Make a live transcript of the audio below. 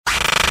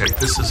Okay,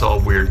 this is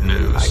all weird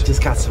news. I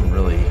just got some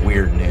really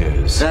weird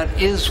news. That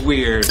is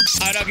weird.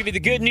 All right, I'll give you the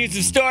good news of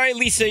the story.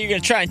 Lisa, you're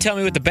going to try and tell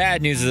me what the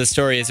bad news of the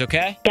story is,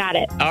 okay? Got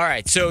it. All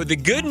right, so the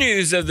good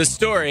news of the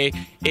story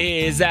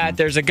is that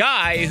there's a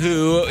guy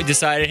who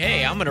decided,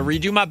 hey, I'm going to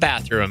redo my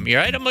bathroom. You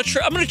right? I'm going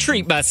to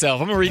treat myself.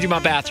 I'm going to redo my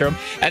bathroom.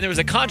 And there was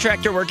a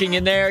contractor working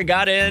in there,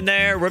 got in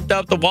there, ripped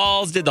up the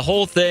walls, did the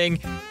whole thing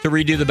to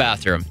redo the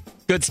bathroom.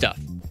 Good stuff.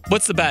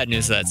 What's the bad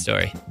news of that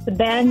story? The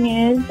bad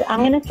news,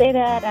 I'm going to say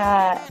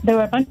that there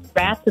were a bunch of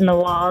rats in the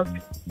walls.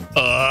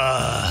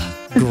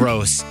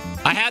 Gross.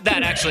 I had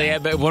that actually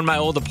at one of my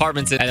old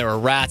apartments, and there were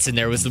rats in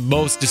there. It was the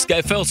most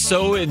disgusting. It felt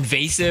so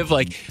invasive.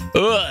 Like,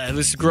 it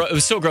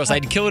was so gross. I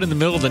had to kill it in the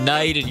middle of the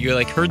night, and you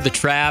heard the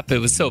trap. It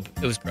was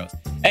gross.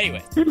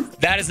 Anyway,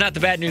 that is not the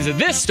bad news of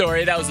this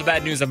story. That was the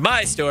bad news of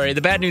my story.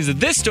 The bad news of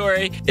this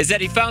story is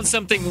that he found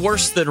something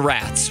worse than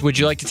rats. Would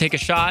you like to take a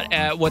shot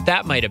at what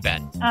that might have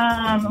been?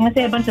 I'm going to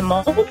say a bunch of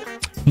mold.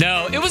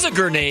 No, it was a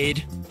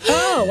grenade.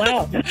 Oh,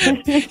 wow.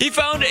 He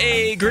found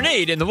a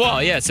grenade in the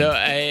wall. Yeah, so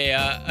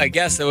I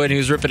guess that when he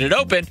was ripping it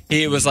open,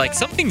 he was like,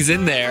 something's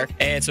in there.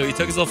 And so he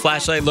took his little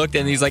flashlight, looked,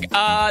 and he's like,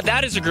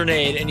 that is a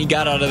grenade. And he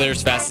got out of there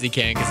as fast as he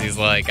can because he's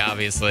like,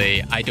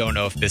 obviously, I don't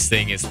know if this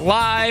thing is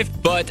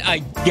live. But I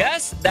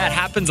guess that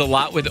happens a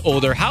lot with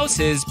older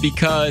houses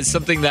because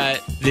something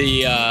that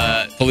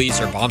the police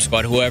or bomb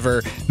squad,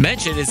 whoever,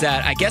 mentioned is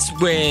that I guess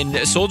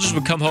when soldiers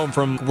would come home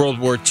from World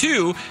War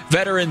II,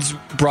 veterans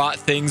brought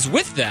things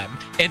with them.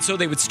 And so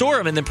they would store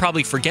them and then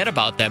probably forget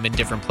about them in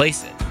different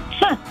places.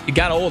 Huh. You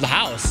got an old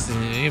house,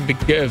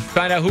 and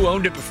find out who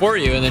owned it before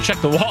you, and then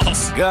check the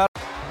walls.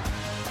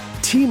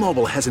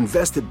 T-Mobile has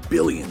invested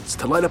billions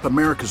to light up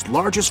America's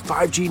largest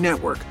 5G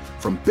network,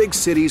 from big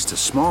cities to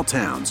small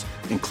towns,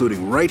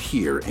 including right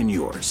here in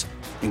yours.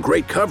 And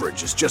great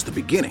coverage is just the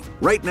beginning.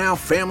 Right now,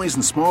 families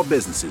and small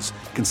businesses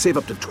can save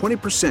up to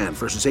 20%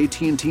 versus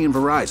AT&T and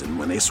Verizon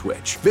when they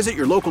switch. Visit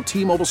your local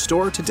T-Mobile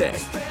store today.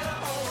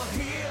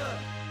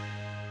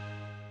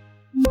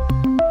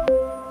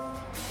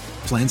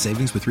 Plan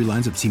savings with 3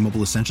 lines of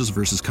T-Mobile Essentials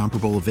versus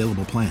comparable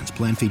available plans.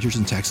 Plan features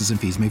and taxes and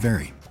fees may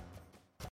vary.